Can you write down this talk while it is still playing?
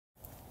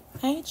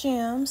Hey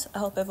Gems, I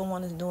hope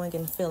everyone is doing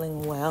and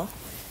feeling well.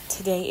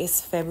 Today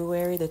is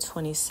February the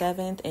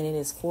 27th and it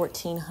is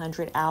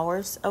 1400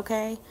 hours,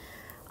 okay?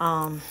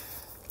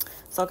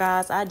 So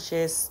guys, I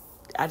just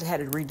had to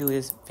redo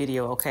this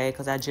video, okay?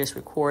 Because I just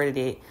recorded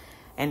it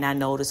and I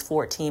noticed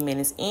 14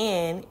 minutes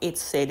in, it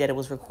said that it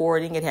was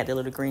recording. It had the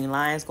little green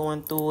lines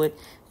going through it.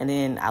 And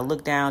then I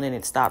looked down and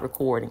it stopped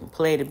recording.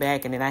 Played it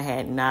back and then I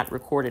had not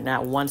recorded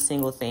not one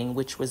single thing,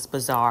 which was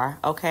bizarre,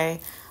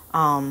 okay?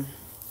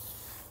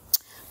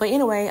 But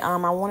anyway,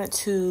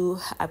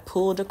 I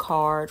pulled a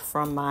card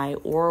from my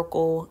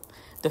Oracle,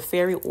 the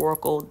Fairy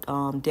Oracle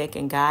deck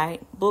and guide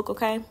book,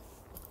 okay?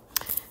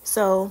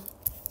 So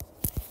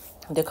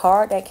the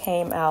card that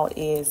came out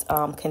is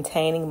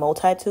containing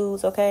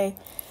multitudes, okay?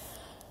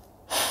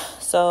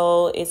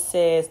 So it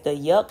says the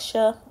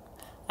Yaksha,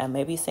 I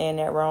may be saying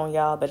that wrong,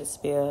 y'all, but it's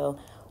spelled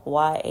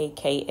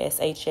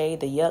Yaksha,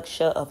 the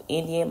Yaksha of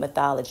Indian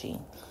mythology.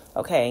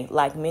 Okay,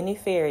 like many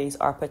fairies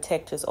are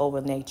protectors over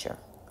nature.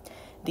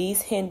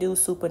 These Hindu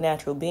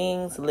supernatural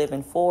beings live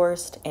in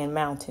forests and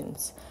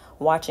mountains,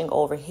 watching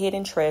over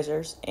hidden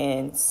treasures,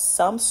 and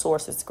some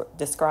sources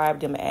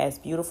describe them as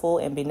beautiful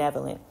and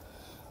benevolent.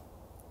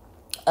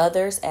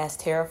 Others as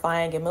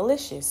terrifying and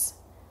malicious,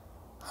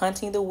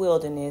 hunting the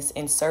wilderness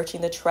and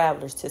searching the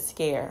travelers to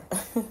scare.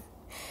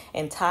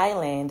 In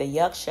Thailand, the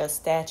Yaksha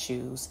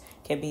statues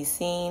can be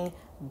seen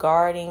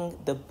guarding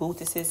the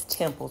Buddhist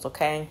temples,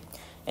 okay?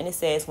 And it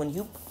says, when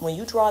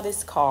you draw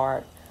this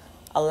card,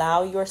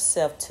 allow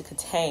yourself to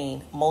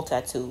contain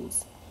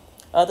multitudes.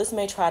 Others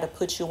may try to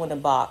put you in a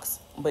box,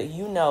 but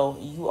you know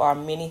you are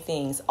many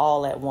things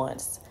all at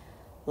once.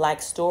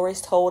 Like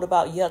stories told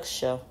about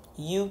Yaksha,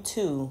 you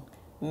too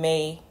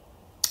may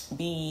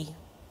be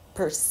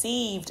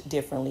perceived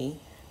differently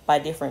by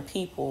different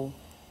people,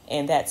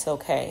 and that's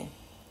okay.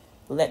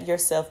 Let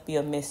yourself be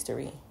a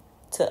mystery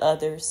to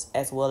others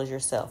as well as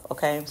yourself,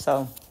 okay?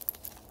 So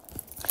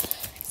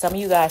some of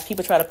you guys,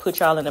 people try to put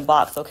y'all in a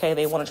box, okay?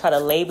 They want to try to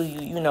label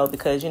you,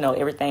 because,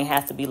 everything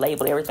has to be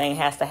labeled. Everything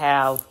has to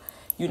have,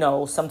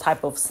 some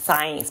type of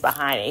science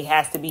behind it. It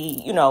has to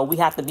be, we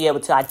have to be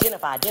able to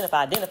identify.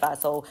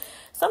 So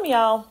some of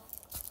y'all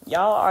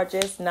are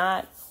just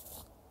not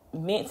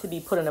meant to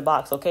be put in a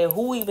box, okay?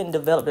 Who even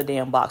developed the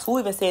damn box? Who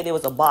even said there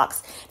was a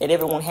box that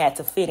everyone had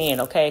to fit in,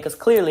 okay? Because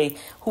clearly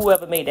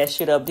whoever made that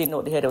shit up didn't know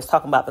what the hell they was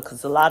talking about,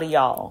 because a lot of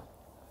y'all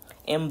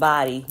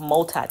embody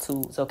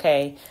multitudes,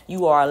 okay?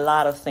 You are a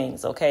lot of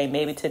things, okay?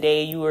 Maybe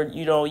today you're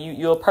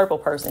a purple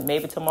person.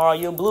 Maybe tomorrow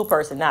you're a blue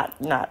person.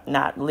 Not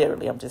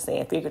literally. I'm just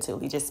saying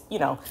figuratively. Just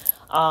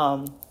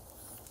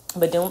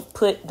but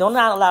don't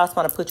not allow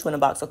someone to put you in a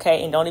box,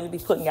 okay? And don't even be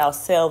putting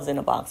yourselves in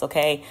a box,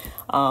 okay?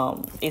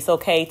 It's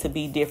okay to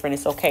be different.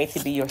 It's okay to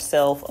be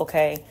yourself,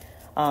 okay?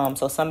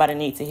 So somebody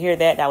needs to hear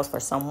that. That was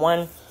for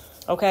someone,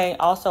 okay?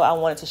 Also, I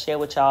wanted to share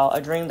with y'all a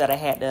dream that I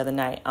had the other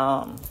night.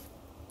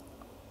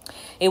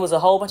 It was a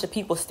whole bunch of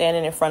people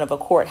standing in front of a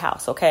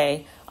courthouse,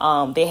 okay?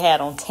 They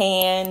had on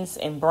tans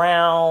and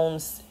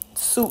browns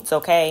suits,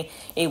 okay?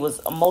 It was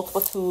a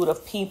multitude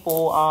of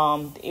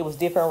people. It was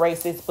different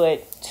races,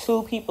 but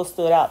two people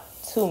stood out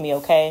to me,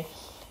 okay?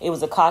 It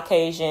was a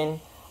Caucasian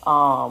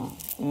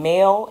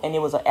male, and it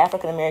was an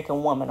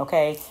African-American woman,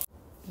 okay?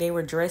 They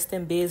were dressed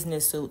in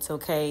business suits,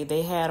 okay?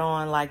 They had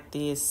on like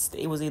this,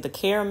 it was either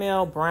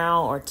caramel,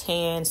 brown, or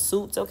tan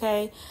suits,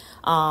 okay?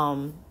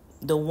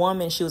 The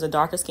woman, she was a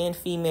darker skinned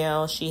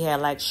female. She had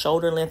like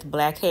shoulder length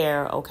black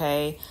hair.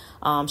 Okay.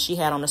 She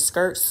had on a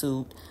skirt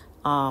suit.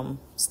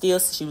 Still,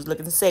 she was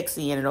looking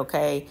sexy in it.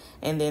 Okay.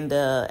 And then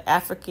the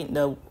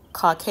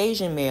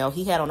Caucasian male,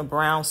 he had on a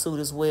brown suit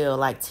as well,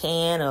 like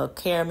tan or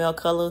caramel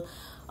color.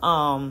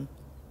 And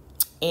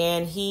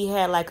he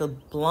had like a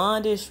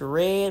blondish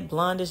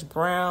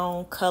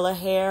brown color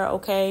hair.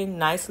 Okay.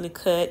 Nicely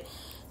cut.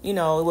 It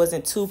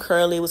wasn't too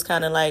curly. It was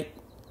kind of like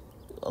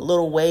a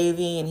little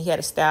wavy, and he had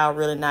a style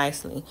really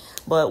nicely.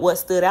 But what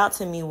stood out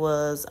to me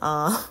was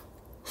all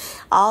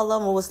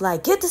of them was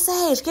like, get the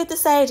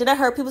sage. And I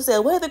heard people say,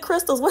 where are the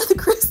crystals? Where are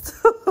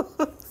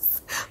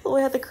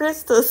the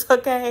crystals?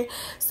 Okay.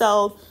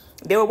 So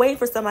they were waiting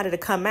for somebody to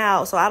come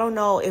out. So I don't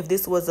know if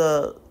this was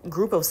a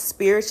group of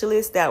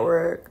spiritualists that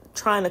were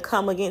trying to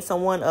come against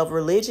someone of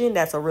religion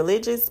that's a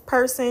religious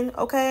person,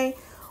 okay?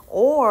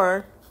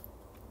 Or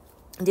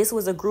this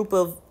was a group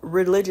of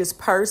religious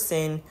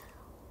person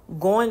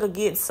going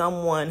against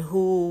someone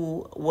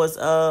who was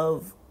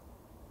of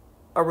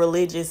a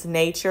religious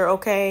nature,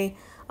 okay?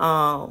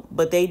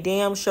 But they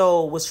damn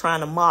sure was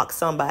trying to mock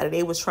somebody.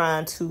 They was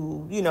trying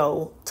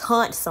to,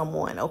 taunt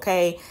someone,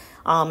 okay?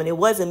 And it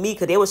wasn't me,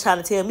 because they was trying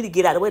to tell me to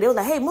get out of the way. They was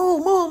like, hey,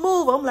 move.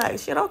 I'm like,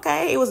 shit,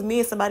 okay. It was me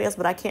and somebody else,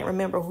 but I can't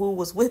remember who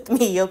was with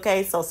me,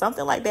 okay? So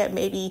something like that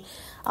may be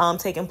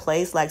taking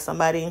place, like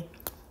somebody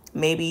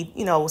maybe,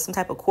 some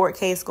type of court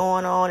case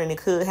going on, and it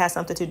could have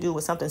something to do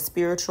with something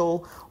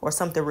spiritual or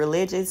something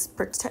religious.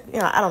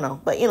 I don't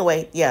know. But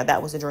anyway, yeah,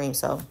 that was a dream.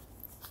 So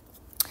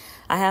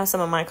I have some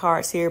of my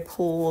cards here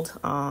pulled.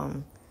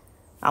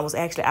 I was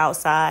actually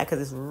outside because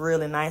it's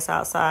really nice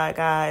outside,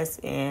 guys,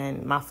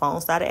 and my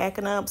phone started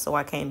acting up, so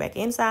I came back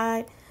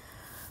inside.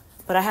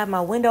 But I have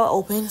my window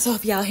open, so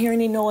if y'all hear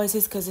any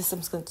noises, because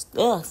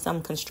there's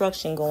some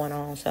construction going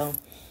on. So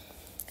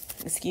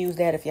excuse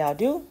that if y'all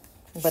do.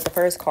 But the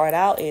first card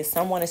out is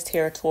someone is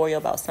territorial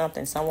about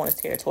something. Someone is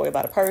territorial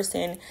about a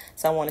person.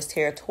 Someone is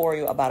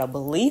territorial about a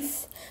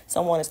belief.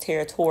 Someone is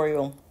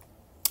territorial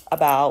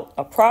about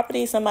a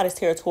property. Somebody's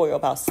territorial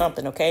about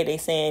something, okay? They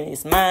saying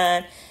it's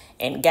mine,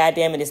 and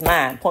goddamn it, it's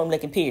mine. Point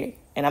blank and period.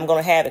 And I'm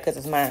going to have it because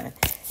it's mine.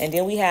 And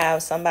then we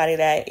have somebody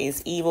that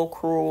is evil,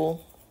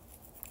 cruel,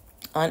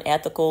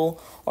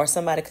 unethical, or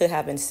somebody could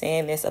have been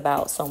saying this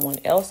about someone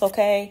else,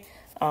 okay?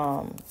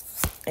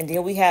 And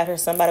then we have here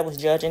somebody was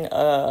judging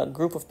a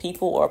group of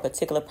people or a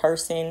particular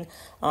person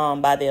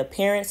by their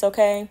appearance,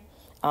 okay?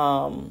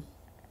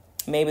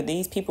 Maybe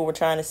these people were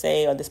trying to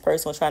say, or this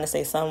person was trying to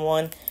say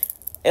someone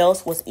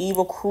else was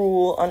evil,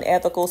 cruel,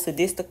 unethical,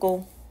 sadistic,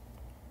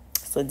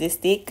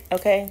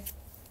 okay?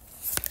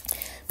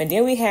 And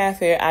then we have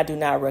here, I do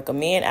not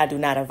recommend, I do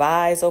not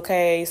advise,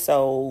 okay?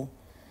 So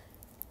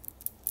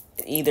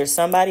either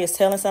somebody is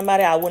telling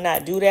somebody, I will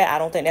not do that. I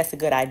don't think that's a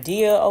good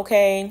idea,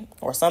 okay?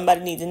 Or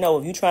somebody needs to know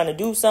if you're trying to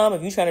do something,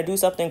 if you're trying to do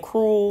something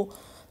cruel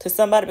to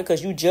somebody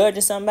because you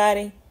judging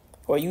somebody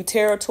or you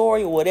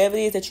territorial, whatever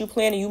it is that you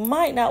planning, you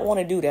might not want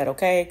to do that,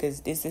 okay?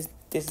 Because this is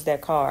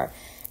that card.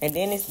 And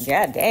then it's,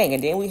 god dang,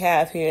 and then we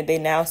have here, they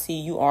now see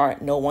you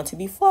aren't no one to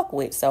be fucked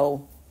with.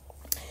 So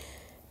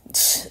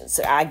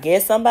I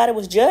guess somebody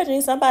was judging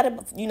somebody,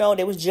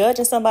 they was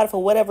judging somebody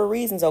for whatever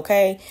reasons,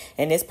 okay?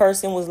 And this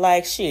person was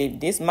like,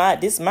 shit, this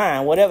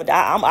mine, whatever,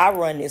 I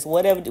run this,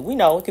 whatever,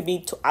 it could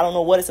be, I don't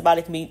know what it's about,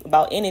 it can be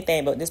about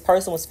anything, but this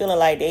person was feeling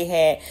like they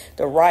had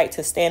the right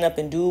to stand up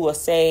and do or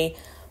say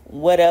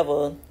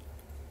whatever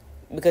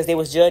because they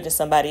was judging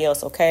somebody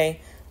else,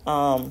 okay?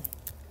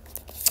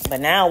 But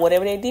now,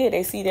 whatever they did,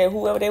 they see that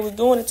whoever they was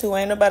doing it to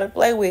ain't nobody to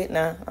play with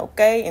now,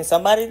 okay? And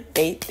somebody,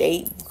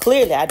 they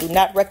clearly, I do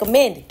not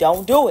recommend it.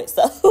 Don't do it.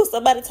 So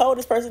somebody told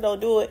this person don't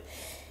do it,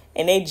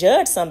 and they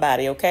judge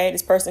somebody, okay?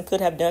 This person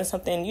could have done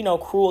something,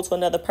 cruel to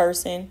another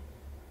person.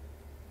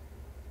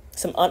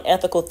 Some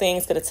unethical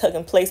things could have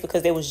taken place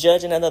because they was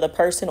judging another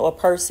person or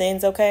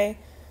persons, okay?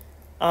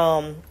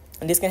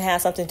 And this can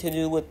have something to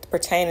do with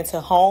pertaining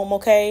to home,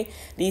 okay?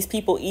 These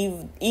people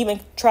even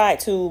tried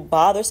to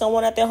bother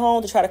someone at their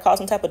home to try to cause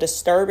some type of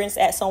disturbance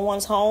at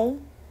someone's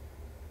home.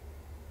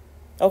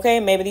 Okay,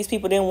 maybe these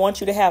people didn't want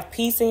you to have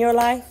peace in your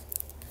life.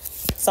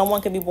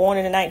 Someone could be born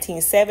in the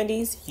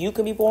 1970s. You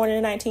could be born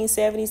in the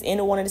 1970s.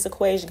 Anyone in this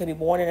equation could be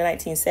born in the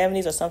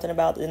 1970s, or something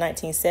about the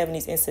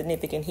 1970s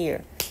insignificant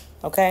here,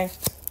 okay?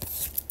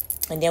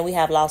 And then we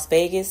have Las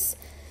Vegas,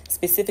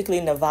 specifically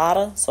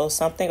Nevada. So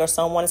something or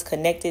someone is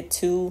connected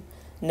to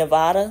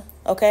Nevada,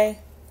 okay?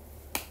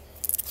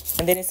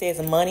 And then it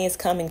says money is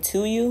coming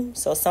to you.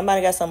 So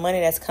somebody got some money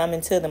that's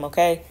coming to them,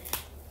 okay?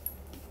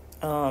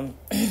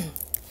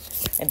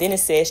 And then it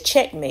says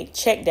checkmate,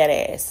 check that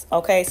ass,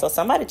 okay? So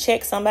somebody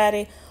check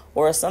somebody,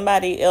 or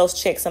somebody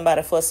else check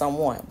somebody for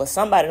someone, but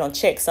somebody don't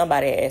check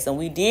somebody ass. And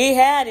we do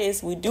have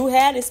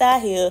this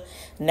out here.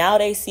 Now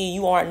they see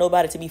you aren't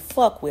nobody to be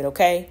fucked with,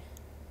 okay?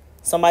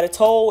 Somebody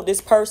told this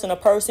person or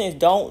persons,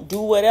 don't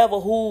do whatever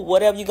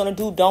you're going to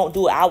do, don't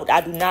do it.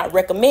 I do not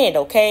recommend,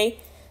 okay?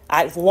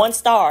 1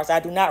 star. I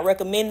do not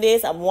recommend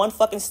this. I'm 1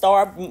 fucking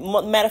star.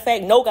 Matter of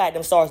fact, no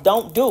goddamn stars.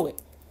 Don't do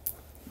it.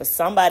 But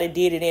somebody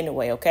did it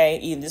anyway, okay?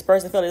 Either this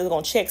person felt they was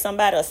going to check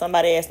somebody, or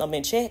somebody else not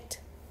been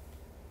checked.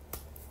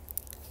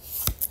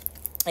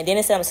 And then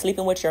it said, I'm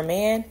sleeping with your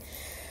man.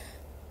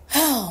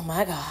 Oh,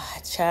 my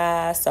God,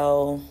 child.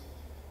 So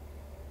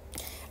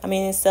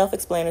it's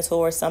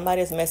self-explanatory.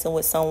 Somebody is messing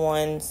with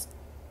someone's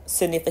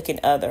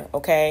significant other,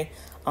 okay?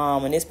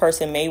 And this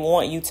person may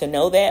want you to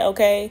know that,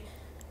 okay?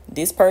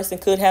 This person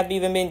could have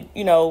even been,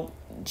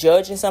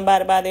 judging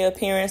somebody by their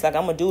appearance. Like,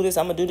 I'm going to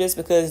do this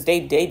because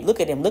they look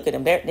at them.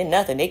 They're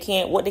nothing. They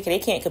can't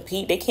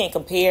compete. They can't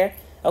compare,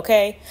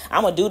 okay?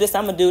 I'm going to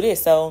do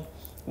this. So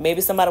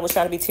maybe somebody was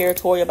trying to be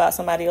territorial about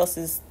somebody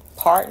else's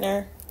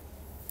partner,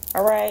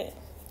 all right?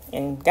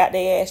 And got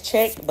their ass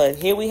checked. But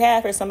here we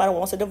have it. Somebody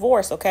wants a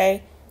divorce,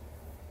 okay?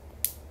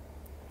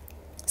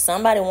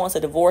 Somebody wants a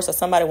divorce, or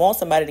somebody wants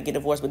somebody to get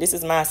divorced. But this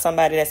is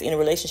somebody that's in a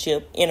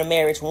relationship, in a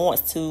marriage,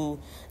 wants to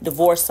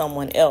divorce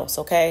someone else,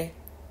 okay?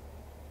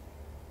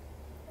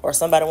 Or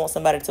somebody wants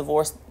somebody to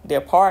divorce their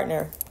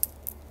partner.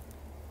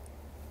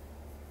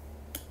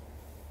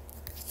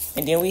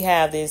 And then we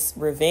have this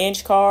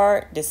revenge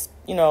card, this,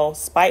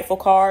 spiteful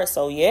card.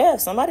 So, yeah,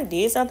 if somebody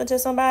did something to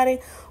somebody,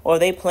 or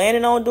they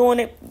planning on doing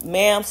it,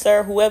 ma'am,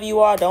 sir, whoever you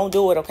are, don't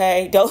do it,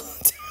 okay? Don't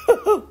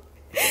do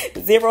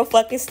 0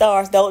 fucking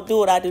stars. Don't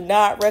do it. I do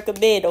not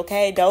recommend,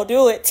 okay? Don't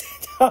do it.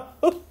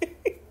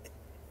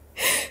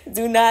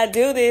 Do not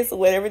do this.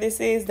 Whatever this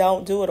is,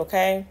 don't do it,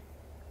 okay?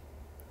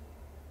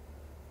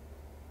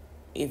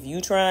 If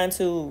you trying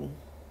to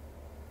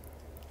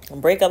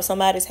break up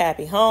somebody's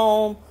happy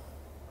home,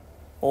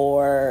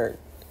 or,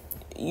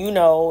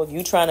 if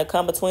you trying to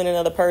come between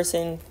another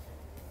person,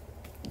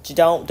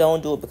 don't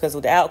do it, because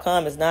the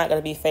outcome is not going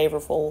to be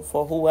favorable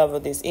for whoever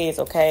this is,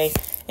 okay?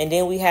 And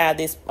then we have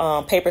this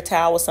paper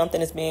towel,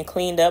 something is being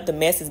cleaned up. The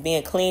mess is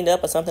being cleaned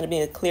up, or something is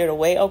being cleared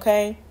away,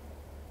 okay?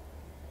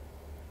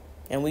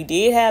 And we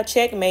did have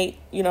checkmate,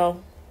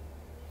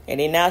 and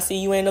they now see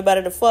you ain't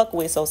nobody to fuck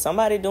with, so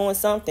somebody doing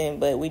something.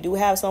 But we do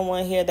have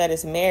someone here that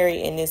is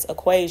married in this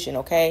equation,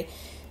 okay?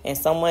 And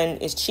someone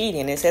is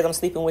cheating. It says I'm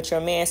sleeping with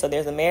your man, so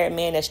there's a married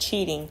man that's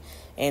cheating,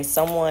 and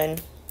someone,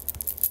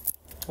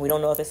 we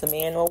don't know if it's a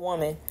man or a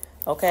woman,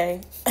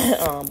 okay?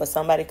 But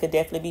somebody could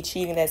definitely be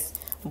cheating that's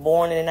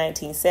born in the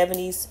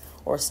 1970s,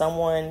 or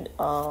someone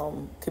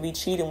could be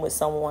cheating with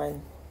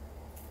someone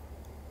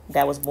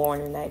that was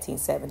born in the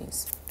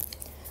 1970s.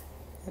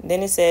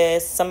 Then it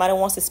says somebody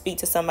wants to speak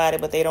to somebody,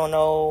 but they don't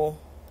know.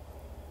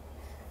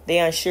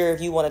 They're unsure if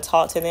you want to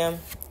talk to them.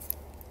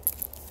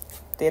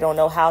 They don't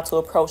know how to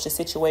approach the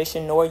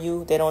situation, nor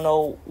you. They don't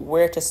know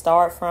where to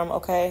start from,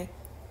 okay?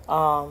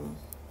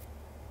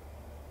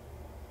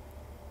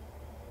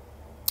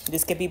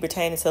 This could be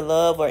pertaining to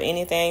love or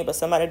anything, but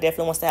somebody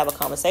definitely wants to have a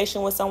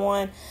conversation with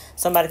someone.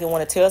 Somebody could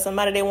want to tell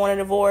somebody they want a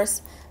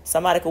divorce.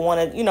 Somebody could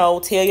want to,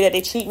 tell you that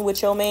they're cheating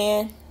with your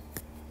man.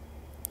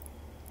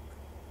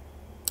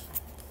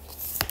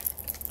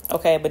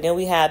 Okay, but then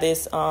we have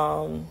this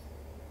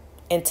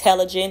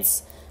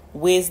intelligence,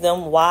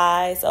 wisdom,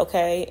 wise,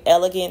 okay,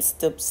 elegance,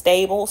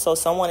 stable. So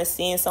someone is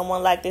seeing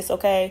someone like this,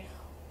 okay?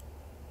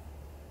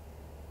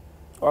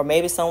 Or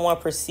maybe someone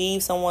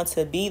perceived someone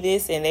to be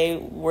this and they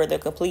were the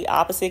complete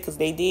opposite, because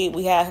they did.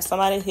 We have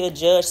somebody here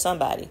judge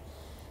somebody.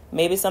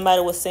 Maybe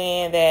somebody was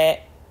saying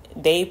that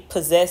they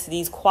possess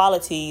these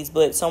qualities,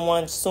 but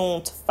someone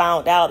soon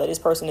found out that this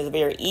person is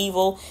very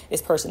evil.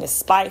 This person is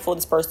spiteful.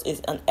 This person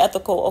is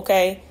unethical,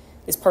 okay?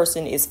 This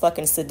person is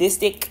fucking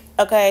sadistic,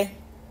 okay?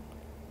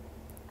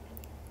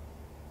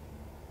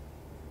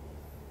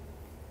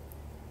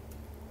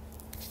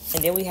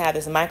 And then we have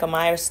this Michael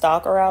Myers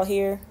stalker out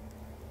here.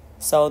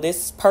 So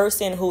this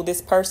person who this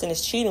person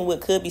is cheating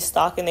with could be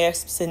stalking their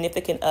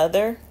significant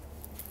other,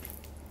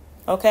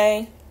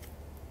 okay?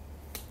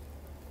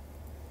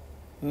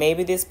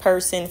 Maybe this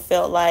person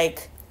felt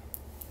like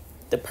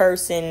the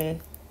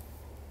person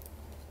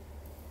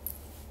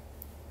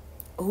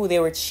who they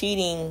were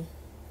cheating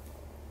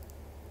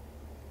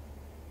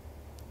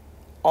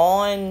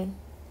on,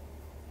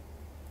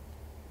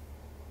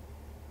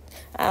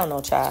 I don't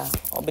know, child.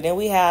 But then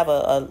we have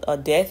a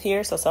death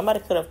here. So somebody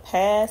could have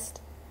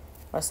passed,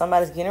 or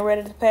somebody's getting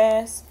ready to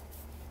pass.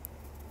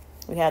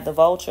 We have the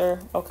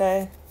vulture,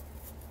 okay?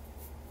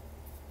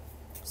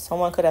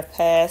 Someone could have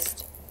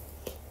passed.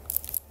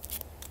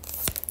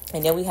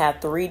 And then we have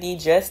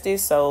 3D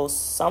justice. So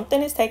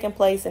something is taking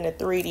place in the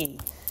 3D.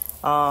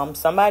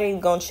 Somebody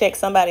gonna check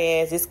somebody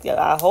ass.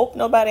 I hope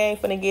nobody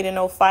ain't finna get in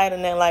no fight or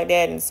nothing like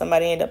that and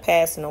somebody end up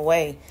passing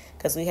away,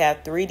 because we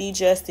have 3D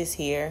justice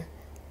here.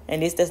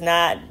 And this does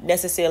not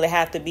necessarily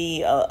have to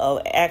be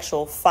a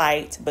actual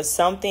fight, but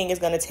something is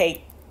going to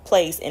take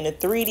place in the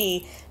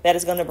 3D that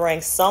is going to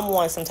bring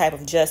someone some type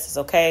of justice,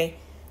 okay?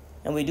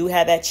 And we do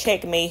have that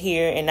checkmate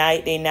here, and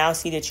they now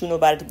see that you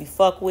nobody to be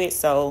fucked with,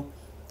 so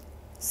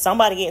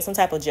somebody getting some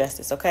type of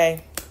justice,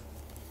 okay?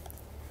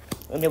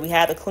 And then we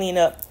have to clean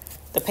up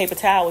the paper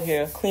towel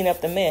here, clean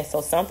up the mess.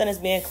 So something is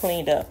being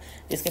cleaned up.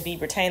 This can be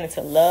pertaining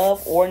to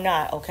love or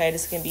not, okay?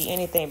 This can be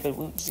anything, but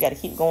we just got to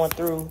keep going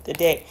through the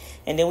deck.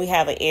 And then we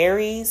have an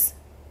Aries.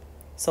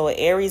 So an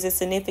Aries is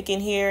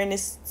significant here in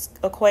this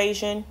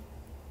equation.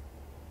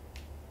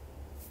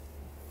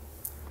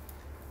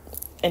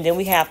 And then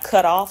we have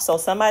cut off. So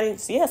somebody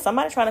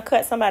trying to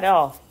cut somebody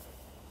off.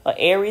 An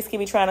Aries can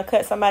be trying to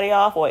cut somebody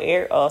off,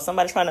 or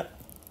somebody trying to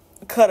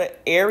cut an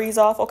Aries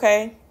off,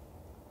 okay?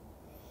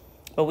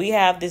 But we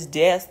have this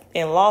death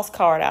and loss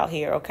card out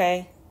here,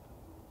 okay?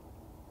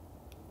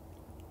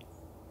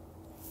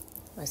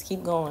 Let's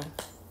keep going.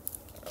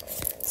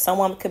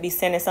 Someone could be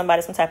sending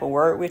somebody some type of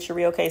word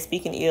witchery, okay?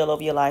 Speaking ill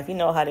of your life. You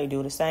know how they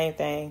do the same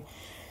thing.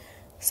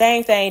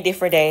 Same thing,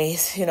 different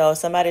days.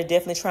 Somebody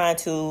definitely trying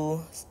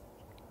to,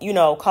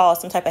 cause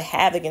some type of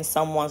havoc in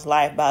someone's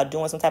life by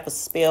doing some type of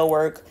spell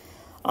work.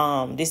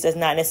 This does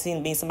not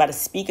necessarily mean somebody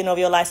speaking over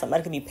your life.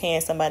 Somebody could be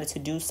paying somebody to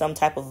do some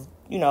type of,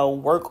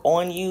 work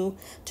on you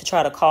to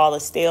try to call a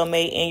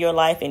stalemate in your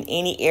life in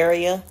any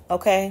area,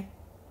 okay?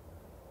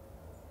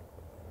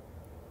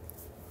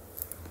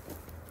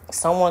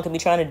 Someone could be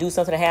trying to do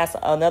something to have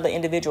another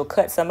individual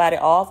cut somebody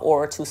off,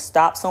 or to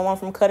stop someone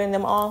from cutting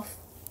them off.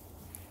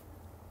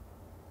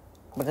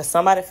 Because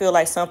somebody feel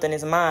like something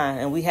is mine,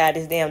 and we had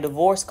this damn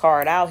divorce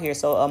card out here.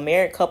 So a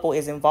married couple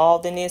is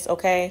involved in this,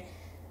 okay?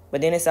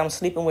 But then it's I'm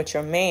sleeping with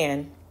your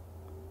man.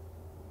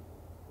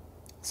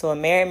 So a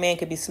married man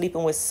could be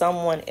sleeping with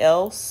someone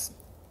else.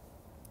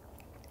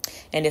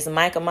 And this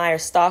Michael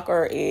Myers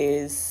stalker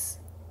is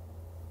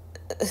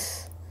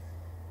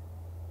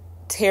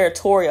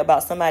territorial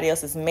about somebody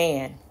else's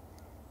man.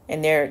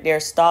 And they're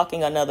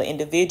stalking another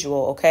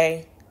individual,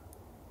 okay?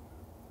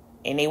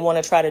 and they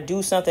want to try to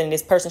do something, and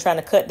this person trying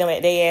to cut them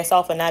at their ass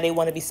off, and now they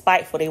want to be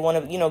spiteful. They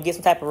want to, get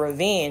some type of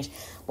revenge.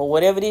 But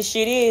whatever this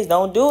shit is,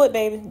 don't do it,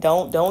 baby.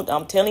 Don't.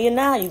 I'm telling you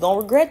now, you're going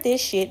to regret this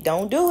shit.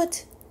 Don't do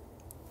it.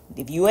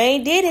 If you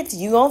ain't did it,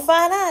 you going to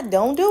find out.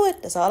 Don't do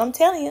it. That's all I'm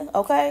telling you,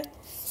 okay?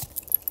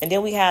 And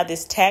then we have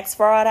this tax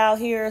fraud out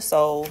here.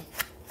 So,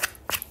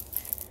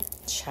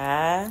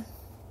 child,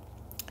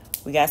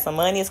 we got some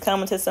money is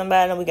coming to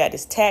somebody, and we got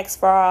this tax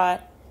fraud.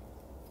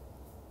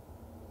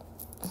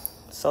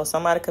 So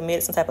somebody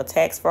committed some type of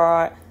tax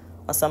fraud,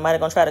 or somebody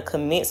gonna try to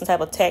commit some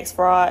type of tax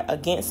fraud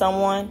against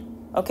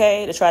someone,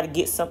 okay? To try to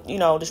get some,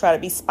 to try to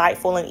be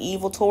spiteful and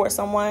evil towards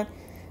someone.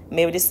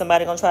 Maybe this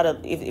somebody gonna try to,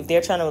 if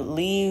they're trying to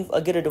leave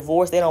or get a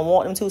divorce, they don't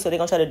want them to, so they're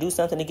gonna try to do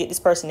something to get this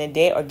person in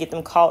debt or get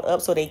them caught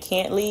up so they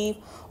can't leave.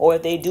 Or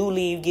if they do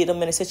leave, get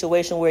them in a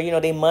situation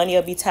where, their money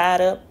will be tied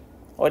up,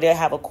 or they'll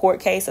have a court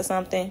case or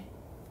something.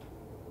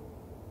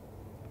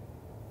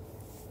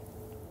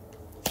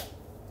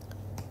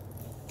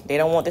 They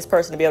don't want this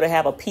person to be able to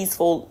have a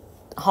peaceful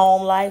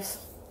home life.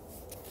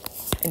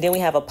 And then we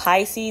have a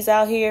Pisces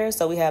out here.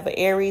 So we have an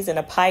Aries and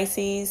a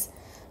Pisces.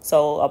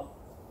 So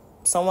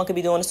someone could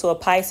be doing this to a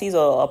Pisces,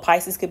 or a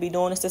Pisces could be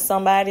doing this to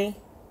somebody.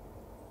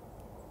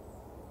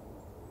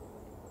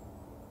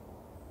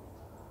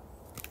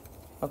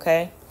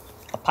 Okay.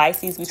 A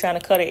Pisces be trying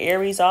to cut an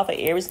Aries off. An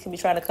Aries can be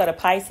trying to cut a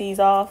Pisces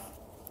off.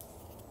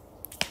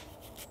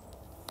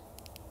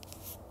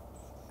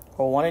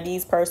 Or one of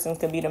these persons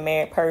could be the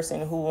married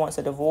person who wants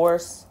a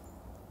divorce.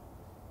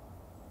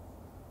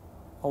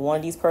 Or one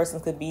of these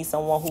persons could be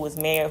someone who is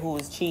married who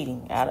is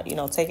cheating.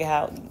 Take it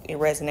how it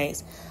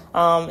resonates.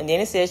 And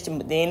then it says,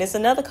 then it's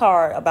another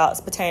card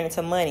about pertaining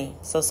to money.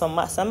 So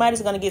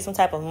somebody's going to get some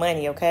type of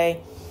money,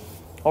 okay?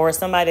 Or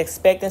somebody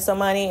expecting some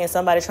money and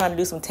somebody trying to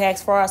do some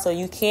tax fraud so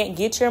you can't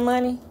get your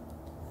money.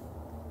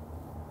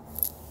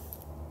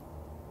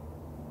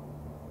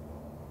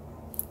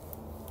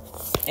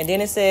 And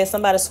then it says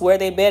somebody swear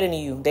they better than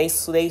you. They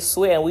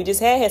swear. And we just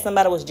had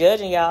somebody was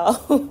judging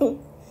y'all.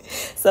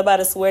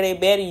 Somebody swear they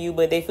better than you,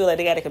 but they feel like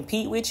they got to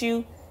compete with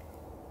you.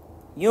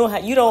 You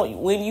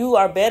don't. When you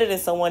are better than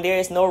someone, there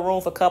is no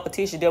room for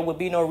competition. There would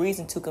be no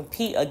reason to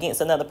compete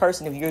against another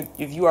person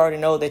if you already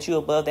know that you're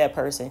above that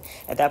person,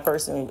 if that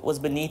person was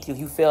beneath you, if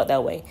you felt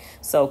that way.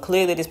 So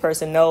clearly, this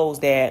person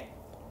knows that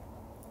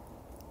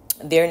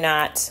they're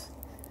not.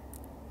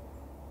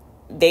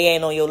 They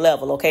ain't on your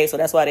level, okay? So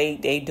that's why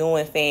they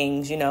doing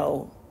things,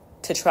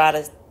 to try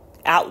to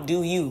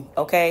outdo you,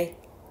 okay?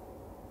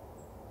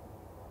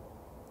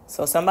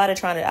 So somebody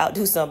trying to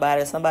outdo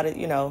somebody,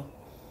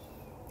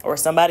 or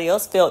somebody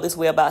else felt this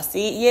way about,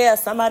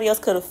 somebody else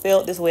could have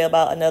felt this way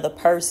about another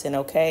person,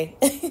 okay?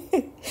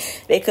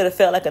 They could have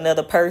felt like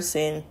another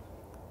person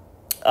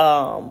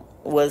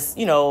was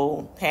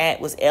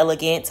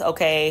elegant,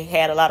 okay?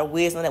 Had a lot of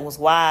wisdom, that was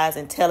wise,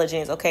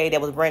 intelligence, okay? That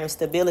was bringing them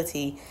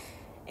stability.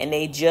 And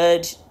they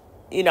judge,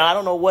 I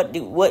don't know what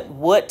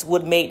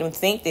would make them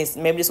think this.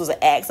 Maybe this was an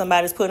act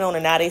somebody's putting on,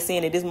 and now they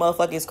seeing that this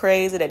motherfucker is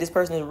crazy, that this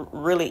person is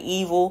really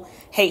evil,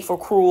 hateful,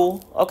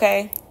 cruel,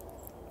 okay?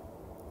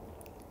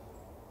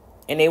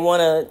 And they want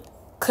to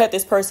cut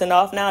this person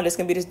off now. This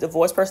can be this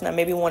divorced person that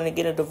maybe wanting to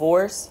get a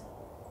divorce.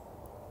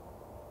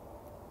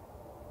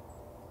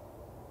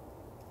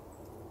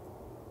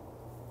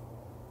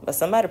 But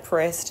somebody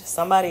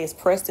is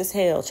pressed as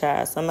hell,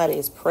 child. Somebody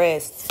is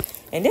pressed.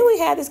 And then we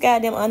have this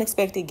goddamn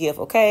unexpected gift,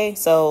 okay?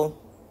 So,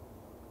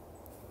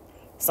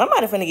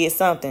 somebody finna get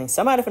something.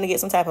 Somebody finna get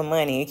some type of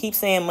money. It keeps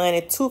saying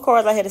money. 2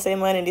 cards I had to say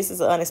money. This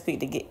is an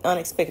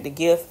unexpected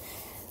gift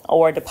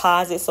or a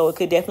deposit. So, it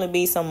could definitely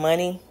be some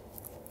money,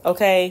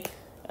 okay?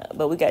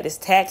 But we got this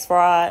tax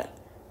fraud.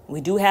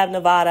 We do have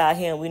Nevada out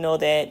here. And we know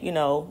that,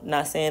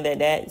 not saying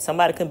that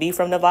somebody could be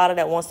from Nevada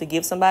that wants to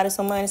give somebody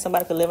some money.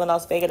 Somebody could live in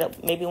Las Vegas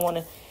that maybe want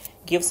to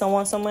give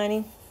someone some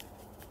money.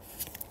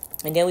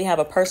 And then we have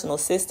a personal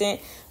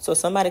assistant. So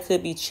somebody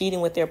could be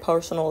cheating with their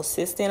personal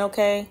assistant,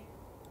 okay?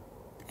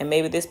 And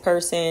maybe this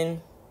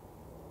person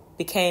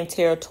became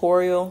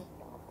territorial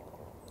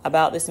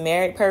about this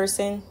married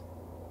person.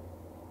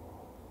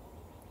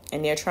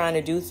 And they're trying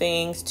to do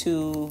things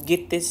to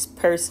get this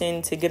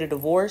person to get a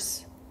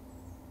divorce.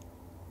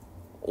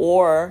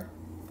 Or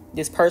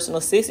this personal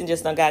assistant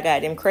just done got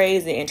them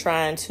crazy and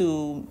trying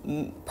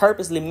to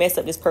purposely mess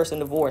up this person's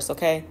divorce,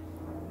 okay?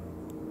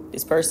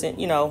 This person,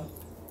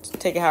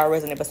 take it how it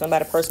resonates, but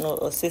somebody's personal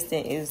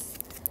assistant is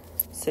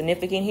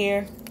significant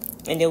here.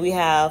 And then we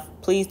have,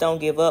 please don't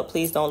give up,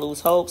 please don't lose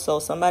hope. So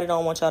somebody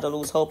don't want y'all to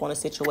lose hope on a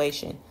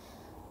situation.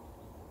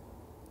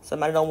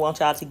 Somebody don't want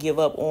y'all to give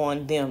up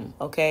on them,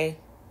 okay?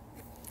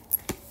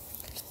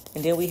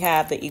 And then we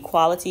have the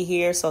equality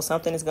here. So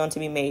something is going to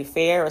be made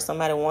fair, or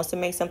somebody wants to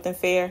make something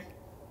fair.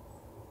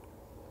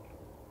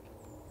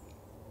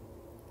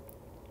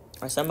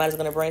 Or somebody's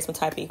going to bring some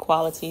type of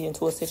equality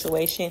into a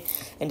situation.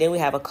 And then we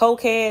have a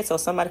cokehead. So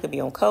somebody could be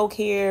on coke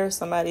here.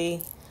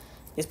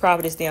 This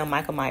probably this damn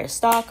Michael Myers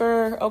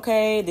stalker.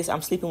 Okay. This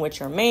I'm sleeping with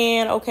your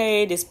man.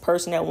 Okay. This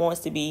person that wants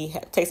to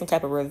take some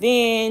type of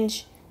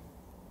revenge.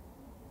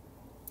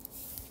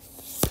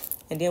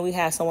 And then we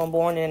have someone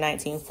born in the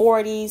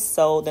 1940s.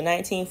 So the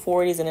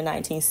 1940s and the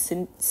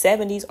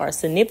 1970s are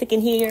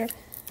significant here.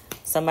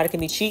 Somebody can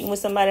be cheating with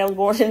somebody that was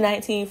born in the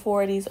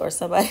 1940s, or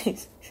somebody,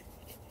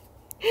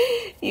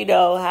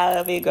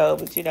 however it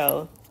goes. But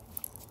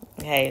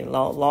hey,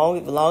 long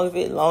if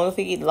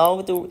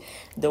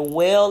the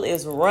well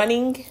is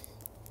running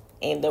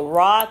and the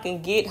rod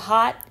can get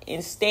hot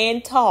and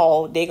stand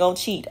tall, they gonna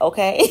cheat,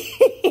 okay?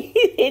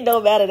 It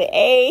don't matter the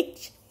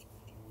age.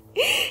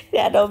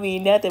 That don't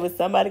mean nothing, but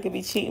somebody could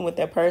be cheating with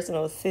their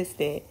personal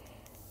assistant.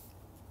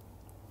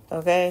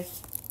 Okay?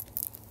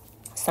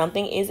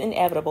 Something is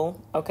inevitable,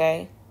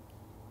 okay?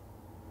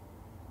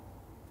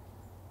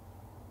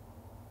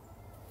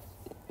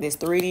 This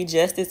 3D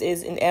justice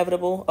is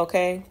inevitable,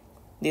 okay?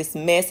 This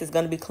mess is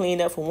going to be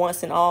cleaned up for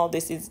once and all.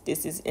 This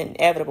is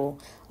inevitable.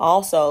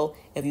 Also,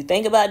 if you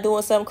think about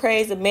doing something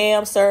crazy,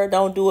 ma'am, sir,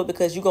 don't do it,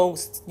 because you're going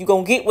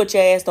to get what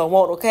your ass don't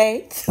want,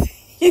 okay?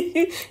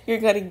 You're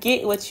going to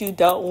get what you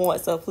don't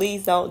want, so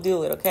please don't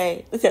do it,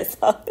 okay? That's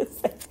all I'm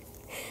saying.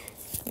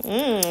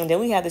 Then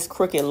we have this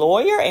crooked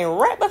lawyer, and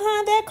right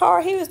behind that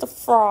car here is the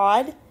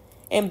fraud,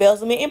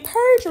 embezzlement, and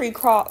perjury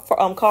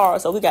car.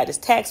 So we got this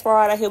tax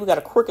fraud out here. We got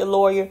a crooked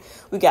lawyer.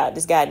 We got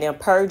this goddamn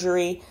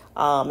perjury,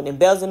 and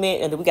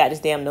embezzlement, and then we got this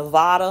damn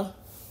Nevada.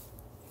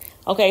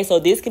 Okay, so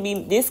this could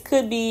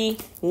be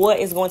what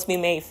is going to be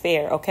made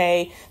fair.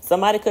 Okay,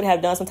 somebody could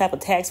have done some type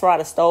of tax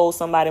fraud or stole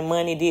somebody's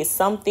money, did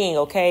something.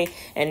 Okay,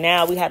 and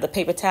now we have the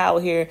paper towel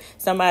here.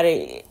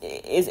 Somebody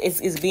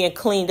is being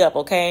cleaned up.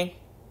 Okay.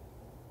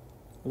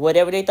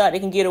 Whatever they thought they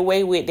can get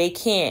away with, they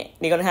can't.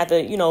 They're going to have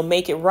to,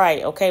 make it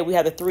right. Okay, we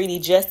have the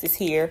 3D justice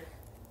here.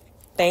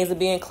 Things are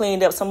being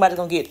cleaned up. Somebody's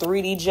going to get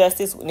 3D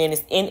justice, and then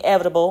it's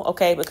inevitable,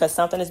 okay, because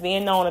something is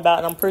being known about.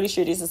 And I'm pretty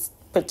sure this is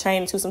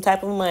pertaining to some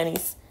type of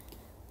monies,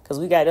 because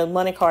we got the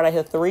money card out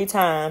here 3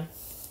 times.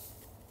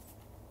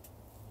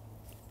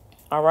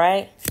 All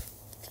right.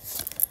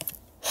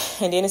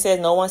 And then it says,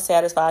 no one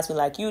satisfies me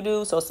like you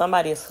do. So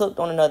somebody is hooked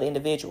on another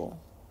individual.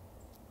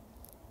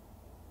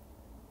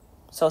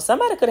 So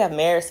somebody could have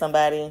married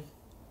somebody,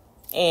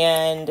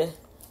 and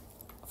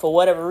for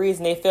whatever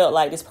reason, they felt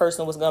like this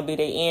person was going to be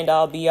their end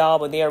all be all,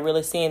 but they are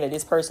really seeing that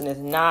this person is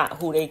not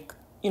who they,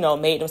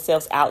 made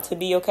themselves out to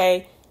be,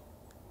 okay?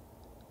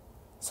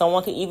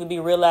 Someone could even be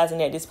realizing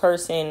that this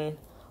person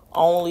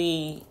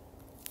only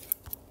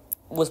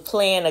was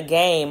playing a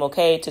game,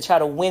 okay, to try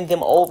to win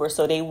them over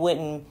so they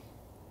wouldn't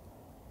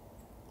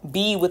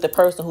be with the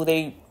person who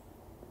they,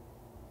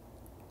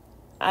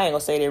 I ain't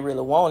gonna say they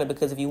really wanted,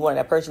 because if you wanted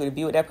that person, you would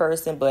be with that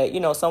person. But,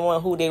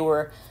 someone who they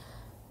were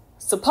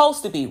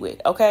supposed to be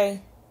with,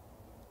 okay?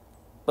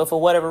 But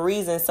for whatever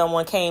reason,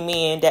 someone came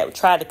in that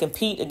tried to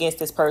compete against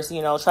this person,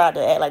 tried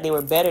to act like they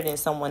were better than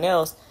someone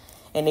else.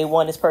 And they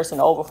won this person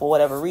over for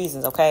whatever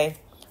reasons, okay?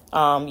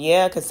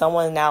 Because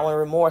someone now in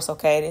remorse,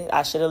 okay?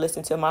 I should have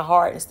listened to my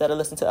heart instead of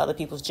listening to other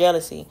people's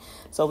jealousy.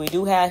 So we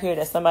do have here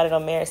that somebody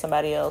gonna marry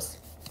somebody else.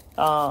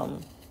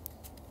 And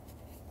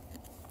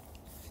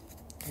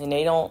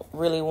they don't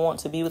really want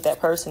to be with that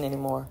person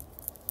anymore.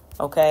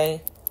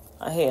 Okay?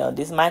 Hell,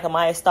 this Michael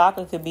Myers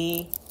stalker could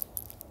be,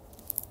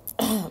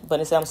 but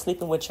instead I'm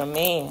sleeping with your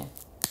man.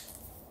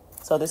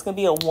 So this could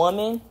be a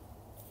woman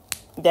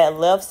that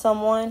left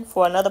someone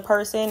for another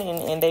person,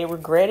 and they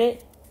regret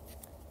it.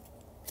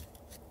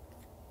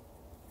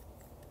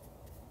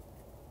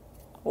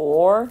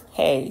 Or,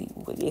 hey,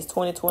 it's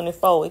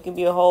 2024. It can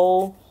be it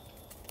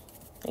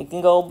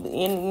can go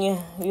in,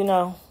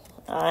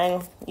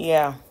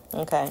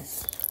 okay.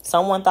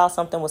 Someone thought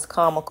something was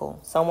comical.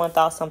 Someone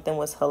thought something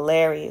was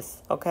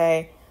hilarious,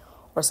 okay?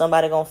 Or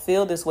somebody gonna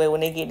feel this way when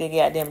they get their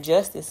goddamn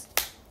justice.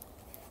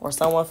 Or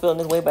someone feeling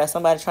this way by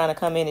somebody trying to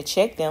come in and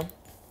check them.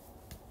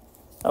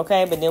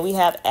 Okay, but then we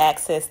have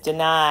access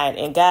denied.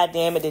 And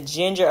goddamn it, the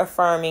gender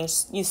affirming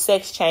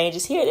sex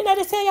changes here. Didn't I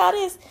just tell y'all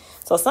this?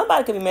 So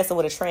somebody could be messing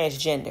with a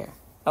transgender,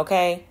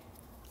 okay?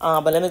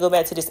 But let me go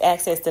back to this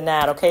access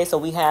denied, okay? So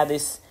we have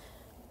this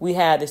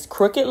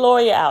crooked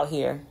lawyer out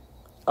here,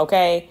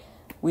 okay?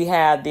 We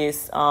have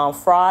this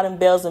fraud,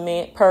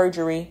 embezzlement,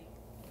 perjury,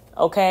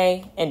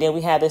 okay? And then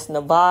we have this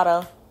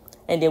Nevada.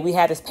 And then we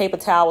have this paper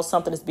towel,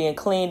 something that's being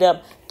cleaned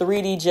up.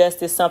 3D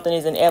justice, something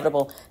is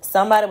inevitable.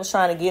 Somebody was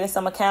trying to get in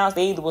some accounts.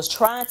 They either was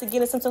trying to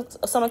get in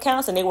some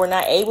accounts and they were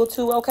not able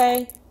to,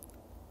 okay?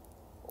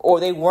 Or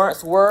they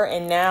were,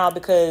 and now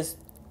because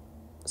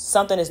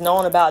something is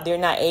known about, they're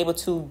not able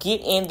to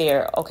get in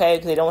there, okay?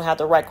 Because they don't have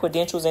the right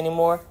credentials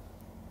anymore.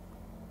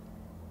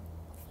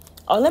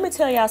 Oh, let me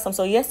tell y'all something.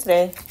 So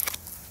yesterday,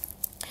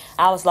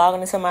 I was logging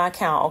into my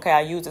account. Okay,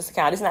 I use this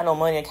account. This is not no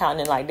money account,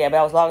 nothing like that. But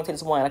I was logging to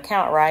this one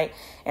account, right?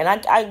 And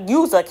I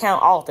use the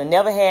account often.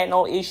 Never had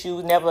no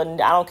issues. I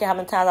don't care how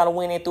many times I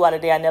went in throughout the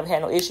day. I never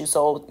had no issues.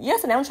 So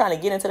yesterday, I'm trying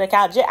to get into the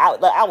account.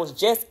 I was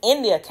just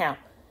in the account.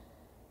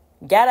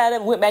 Got out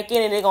of it, went back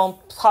in, and they're going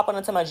to pop on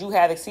and tell me you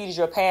have exceeded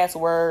your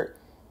password,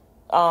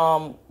 the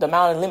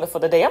amount of limit for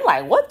the day. I'm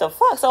like, what the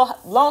fuck? So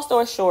long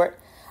story short,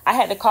 I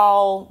had to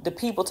call the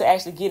people to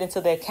actually get into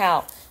the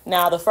account.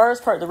 Now, the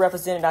first person, the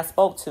representative I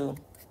spoke to,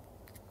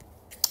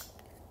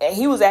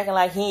 he was acting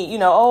like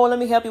oh, let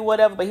me help you,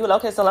 whatever. But he was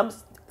like, okay, so let me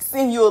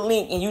send you a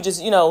link, and you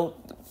just,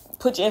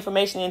 put your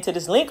information into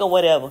this link or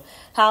whatever.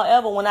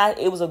 However,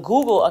 it was a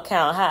Google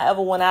account.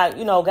 However, when I,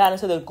 got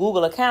into the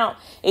Google account,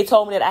 it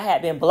told me that I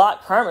had been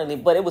blocked permanently.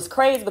 But it was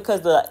crazy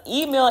because the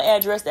email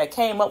address that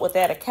came up with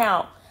that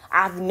account,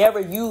 I've never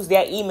used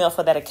that email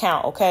for that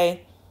account,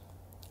 okay?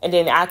 And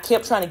then I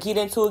kept trying to get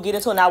into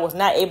it, and I was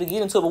not able to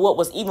get into it. But what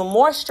was even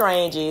more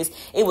strange is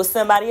it was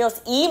somebody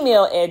else's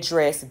email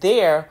address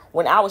there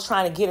when I was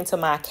trying to get into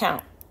my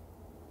account.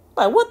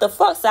 Like, what the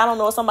fuck? So I don't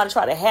know if somebody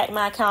tried to hack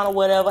my account or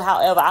whatever.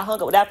 However, I hung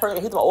up with that person.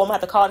 He's like, oh, I'm going to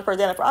have to call the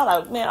person. I was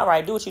like, man, all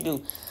right, do what you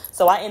do.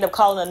 So I ended up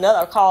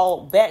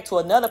call back to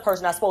another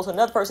person. I spoke to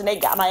another person. They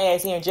got my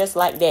ass in just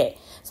like that.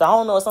 So I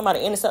don't know if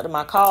somebody intercepted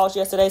my calls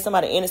yesterday.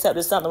 Somebody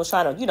intercepted something, was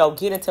trying to,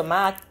 get into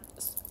my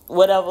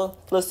whatever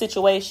little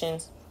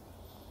situations.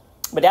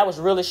 But that was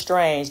really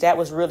strange.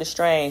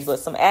 But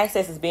some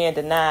access is being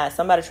denied.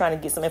 Somebody trying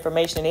to get some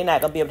information, and they're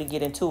not going to be able to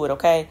get into it,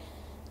 okay?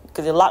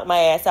 Because it locked my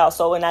ass out.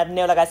 So, and I've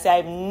never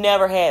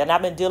had, and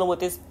I've been dealing with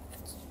this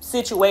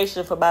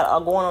situation for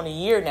about going on a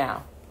year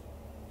now.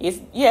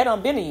 It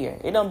done been a year.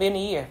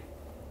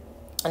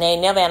 And they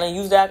ain't never had to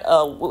use that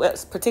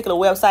particular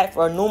website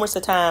for numerous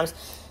of times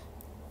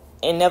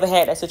and never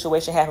had that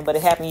situation happen. But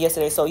it happened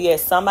yesterday. So,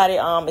 yes, somebody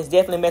is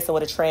definitely messing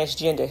with a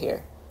transgender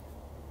here.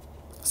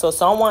 So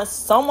someone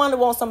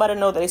wants somebody to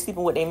know that they're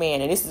sleeping with their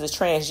man, and this is a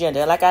transgender.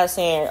 And like I was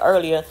saying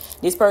earlier,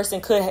 this person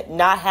could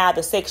not have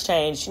the sex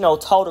change,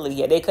 totally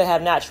yet. They could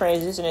have not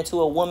transitioned into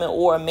a woman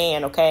or a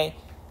man, okay?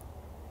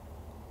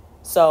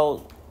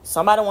 So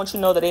somebody wants you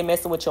to know that they're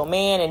messing with your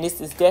man, and this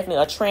is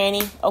definitely a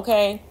tranny,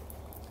 okay?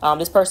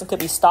 This person could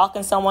be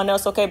stalking someone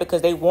else, okay,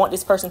 because they want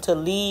this person to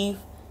leave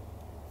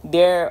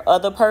their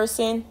other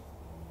person.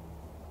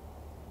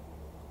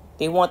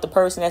 They want the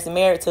person that's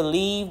married to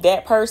leave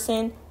that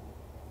person.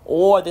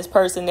 Or this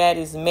person that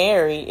is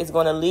married is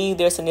going to leave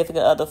their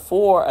significant other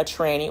for a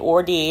tranny,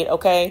 or did,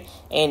 okay?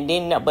 And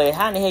then, but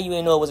how in the hell you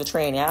didn't know it was a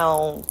tranny?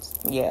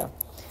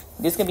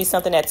 This can be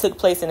something that took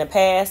place in the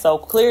past. So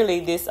clearly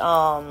this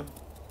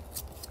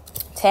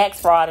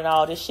tax fraud and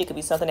all this shit could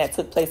be something that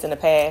took place in the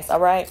past, all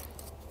right?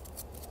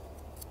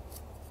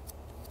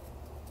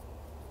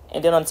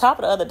 And then on top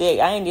of the other deck,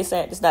 I ain't just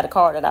saying, this is not a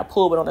card that I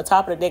pulled, but on the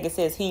top of the deck, it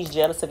says he's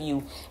jealous of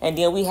you. And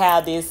then we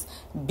have this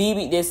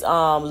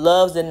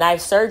loves the knife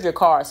surgery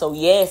card. So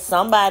yes,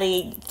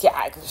 somebody,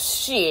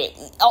 shit.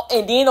 Oh,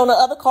 and then on the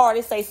other card,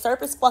 it says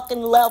surface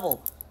fucking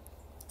level.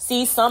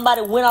 See,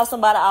 somebody went off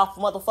somebody off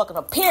motherfucking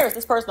appearance.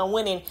 This person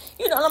went in,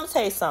 let me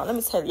tell you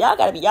something. Y'all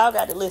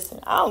got to listen.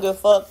 I don't give a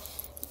fuck.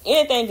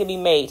 Anything can be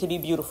made to be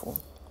beautiful.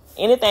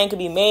 Anything can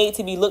be made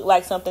to be look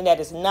like something that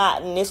is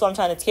not. And this is what I'm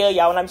trying to tell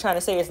y'all. What I'm trying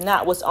to say is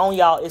not what's on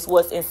y'all. It's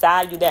what's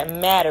inside you that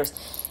matters.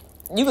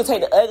 You can take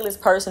the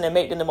ugliest person and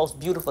make them the most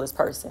beautifulest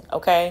person.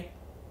 Okay?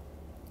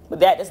 But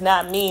that does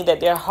not mean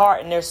that their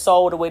heart and their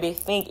soul, the way they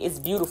think, is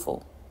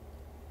beautiful.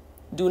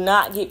 Do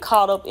not get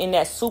caught up in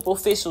that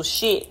superficial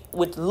shit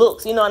with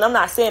looks. And I'm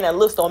not saying that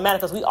looks don't matter,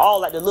 because we all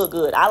like to look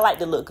good. I like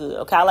to look good.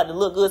 Okay? I like to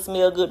look good,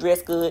 smell good,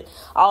 dress good,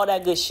 all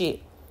that good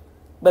shit.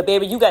 But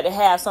baby, you got to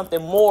have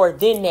something more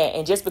than that.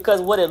 And just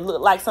because what it look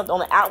like something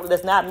on the outward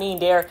does not mean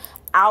their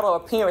outer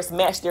appearance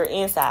match their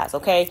insides,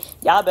 okay?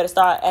 Y'all better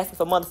start asking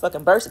for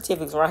motherfucking birth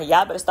certificates around here.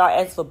 Y'all better start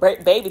asking for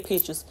baby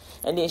pictures.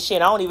 And then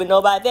shit, I don't even know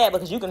about that,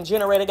 because you can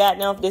generate a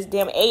goddamn, this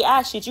damn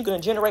AI shit. You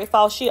can generate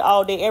false shit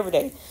all day, every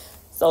day.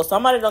 So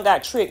somebody done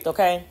got tricked,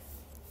 okay?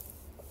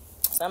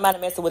 Somebody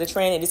messing with a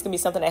trend, and this can be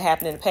something that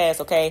happened in the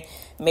past, okay?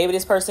 Maybe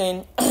this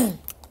person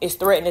is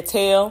threatening to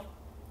tell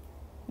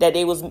that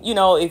they was, if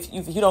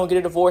you don't get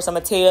a divorce, I'm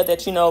going to tell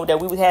that, that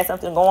we would have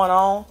something going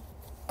on.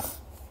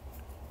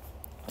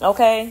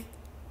 Okay?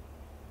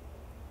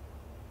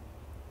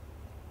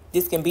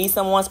 This can be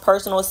someone's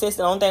personal assistant.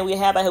 The only thing we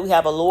have out here, we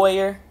have a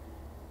lawyer,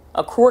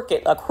 a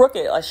crooked,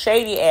 a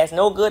shady ass,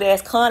 no good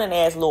ass, cunning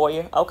ass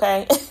lawyer.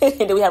 Okay? And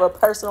then we have a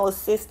personal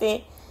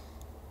assistant.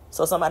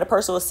 So somebody,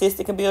 personal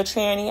assistant can be a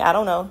tranny. I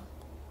don't know.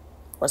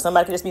 Or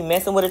somebody could just be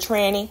messing with a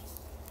tranny.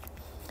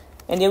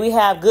 And then we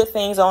have good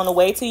things on the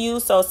way to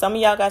you. So some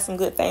of y'all got some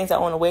good things that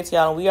are on the way to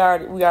y'all. And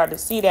we are to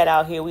see that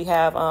out here. We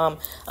have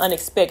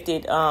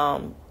unexpected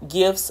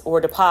gifts or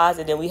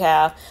deposit. And we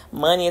have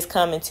money is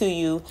coming to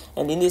you.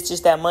 And then it's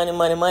just that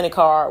money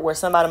card where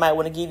somebody might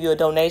want to give you a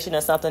donation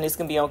or something. This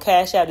can be on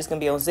Cash App. This can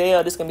be on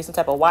Zelle. This can be some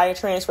type of wire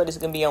transfer. This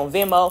can be on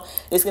Venmo.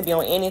 This can be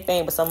on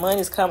anything. But some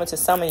money is coming to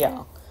some of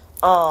y'all.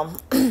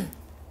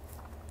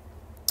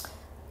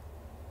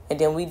 And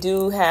then we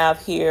do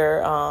have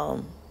here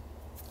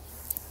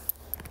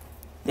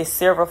this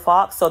silver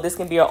fox. So this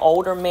can be an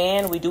older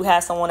man. We do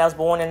have someone that was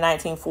born in the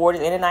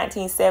 1940s, in the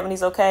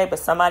 1970s, okay? But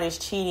somebody's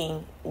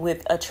cheating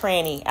with a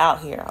tranny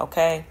out here,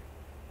 okay?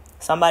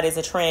 Somebody's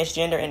a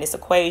transgender in this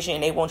equation,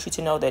 and they want you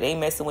to know that they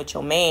messing with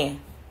your man.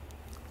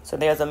 So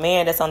there's a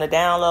man that's on the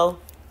down low.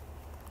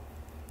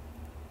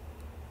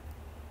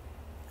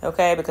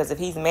 Okay, because if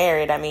he's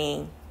married, I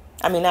mean,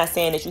 not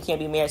saying that you can't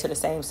be married to the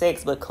same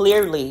sex, but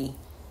clearly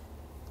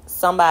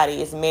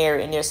somebody is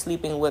married and they're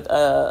sleeping with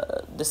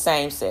the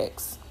same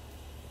sex.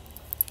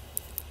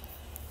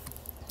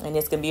 And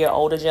this can be an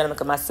older gentleman,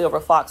 because my silver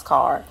fox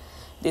card,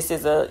 this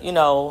is a, you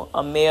know,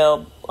 a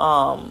male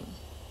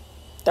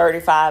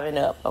 35 and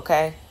up,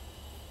 okay?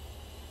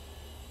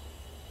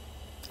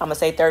 I'm going to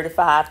say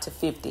 35 to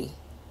 50.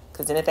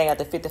 Because anything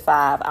after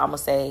 55, I'm going to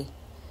say,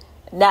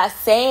 not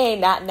saying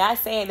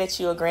that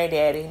you're a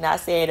granddaddy, not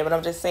saying that, but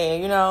I'm just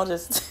saying, you know,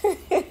 just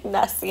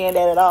not saying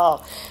that at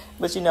all.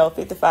 But, you know,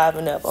 55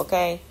 and up,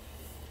 okay?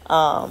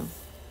 And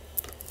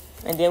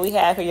then we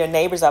have here, your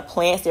neighbors are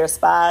plants, they're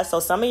spies. So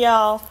some of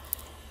y'all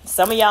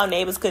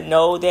neighbors could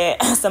know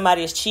that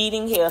somebody is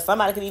cheating. Hell,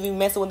 somebody could even be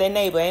messing with their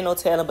neighbor. Ain't no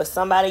telling. But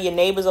your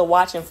neighbors are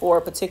watching for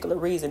a particular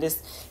reason.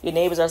 Your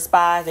neighbors are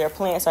spies. Their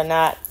plants are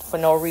not for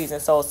no reason.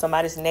 So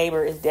somebody's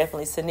neighbor is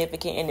definitely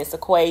significant in this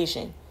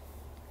equation.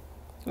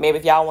 Maybe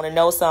if y'all want to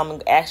know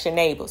something, ask your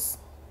neighbors.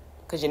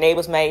 Because your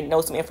neighbors may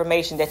know some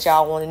information that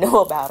y'all want to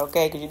know about,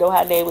 okay? Because you know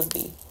how neighbors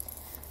be.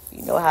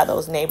 You know how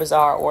those neighbors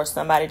are. Or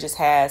somebody just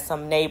has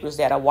some neighbors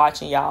that are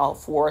watching y'all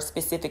for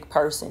specific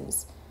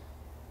persons.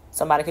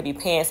 Somebody could be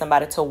paying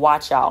somebody to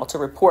watch y'all, to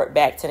report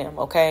back to them,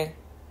 okay?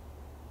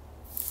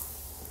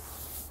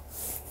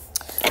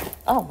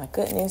 Oh, my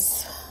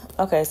goodness.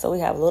 Okay, so we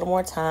have a little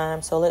more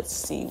time. So let's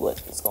see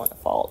what is going to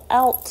fall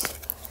out.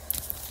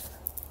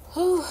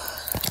 Whew.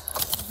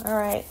 All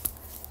right.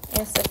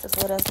 Ancestors,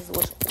 what else is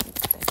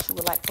that you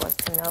would like for us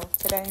to know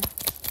today?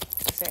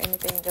 Is there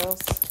anything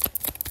else?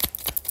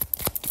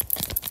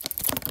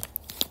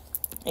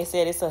 They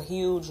said it's a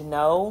huge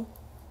no.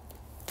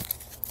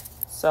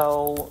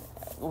 So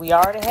we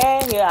already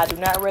had here, I do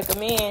not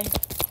recommend.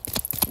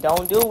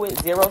 Don't do it.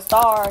 0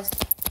 stars.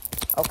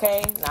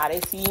 Okay? Now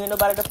they see you ain't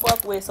nobody to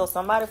fuck with, so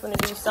somebody finna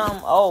do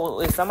something. Oh,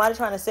 if somebody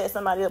trying to set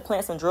somebody up,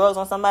 plant some drugs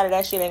on somebody,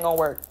 that shit ain't gonna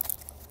work.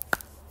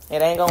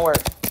 It ain't gonna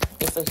work.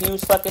 It's a huge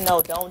fucking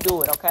no. Don't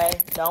do it, okay?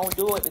 Don't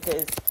do it,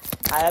 because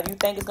however you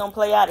think it's gonna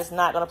play out, it's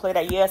not gonna play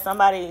that. Yeah,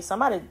 somebody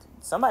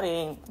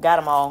ain't got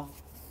them all.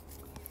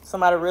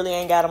 Somebody really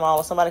ain't got them all.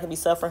 Or somebody could be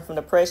suffering from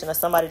depression, or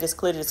somebody just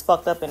clearly just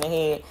fucked up in the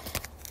head.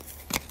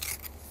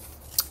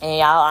 And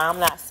y'all, I'm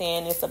not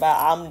saying this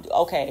about,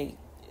 okay,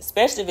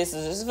 especially if it's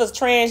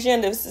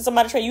transgender, if it's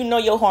somebody, you know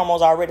your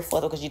hormones are already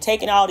fucked up because you're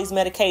taking all these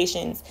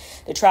medications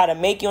to try to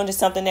make you into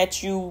something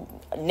that you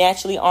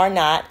naturally are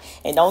not.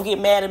 And don't get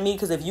mad at me,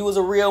 because if you was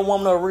a real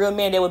woman or a real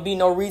man, there would be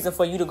no reason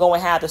for you to go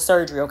and have the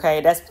surgery,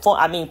 okay? That's,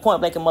 point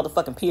blank and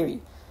motherfucking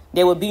period.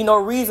 There would be no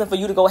reason for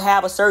you to go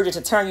have a surgery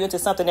to turn you into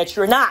something that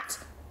you're not.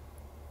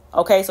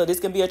 Okay, so this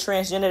could be a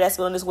transgender that's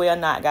feeling this way or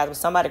not, guys. But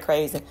somebody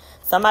crazy.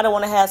 Somebody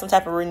want to have some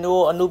type of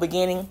renewal, a new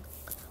beginning.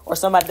 Or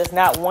somebody does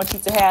not want you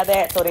to have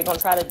that. So they're going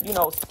to try to,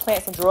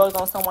 plant some drugs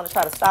on someone to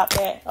try to stop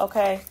that.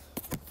 Okay.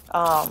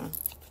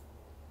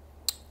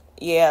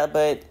 Yeah,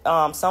 but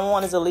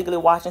someone is illegally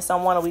watching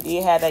someone. And we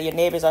did have that your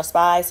neighbors are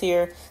spies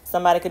here.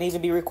 Somebody could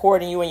even be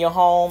recording you in your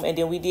home. And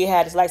then we did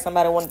have, it's like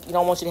somebody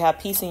don't want you to have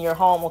peace in your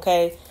home,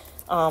 okay?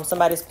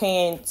 Somebody's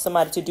paying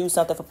somebody to do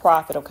something for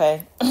profit,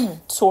 okay,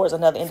 towards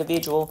another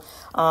individual.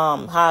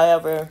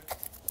 However,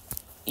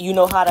 you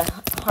know how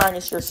to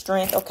harness your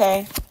strength,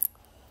 okay?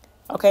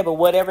 Okay, but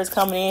whatever's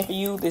coming in for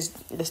you, this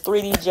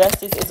 3D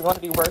justice is going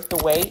to be worth the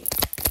wait.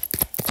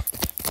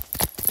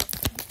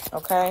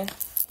 Okay?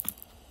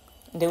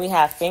 And then we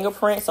have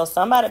fingerprints. So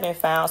somebody been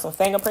found, some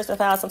fingerprints been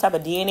found, some type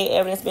of DNA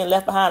evidence been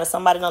left behind, or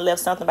somebody done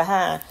left something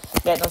behind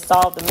that done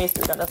solve the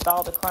mystery, done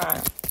solve the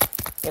crime.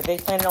 If they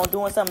planning on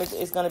doing something,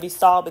 it's going to be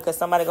solved because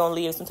somebody going to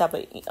leave some type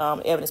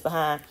of evidence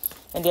behind.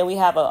 And then we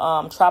have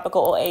a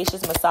tropical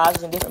oasis,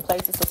 massages in different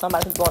places. So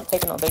somebody who's going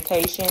taking on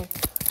vacation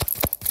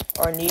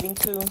or needing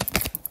to,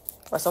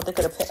 or something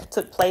could have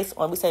took place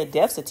on, we say, a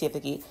death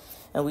certificate.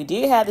 And we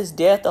did have this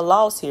death or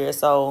loss here.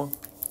 So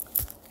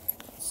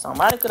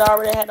somebody could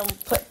already have them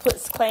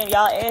claim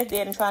y'all as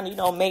dead and trying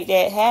to, make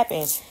that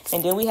happen.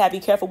 And then we have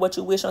be careful what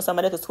you wish on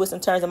somebody, because twists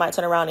and turns, it might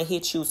turn around and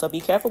hit you. So be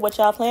careful what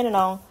y'all planning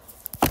on,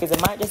 because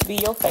it might just be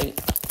your fate.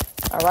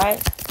 All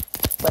right?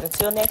 But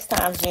until next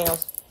time,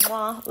 gems,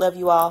 love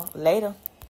you all. Later.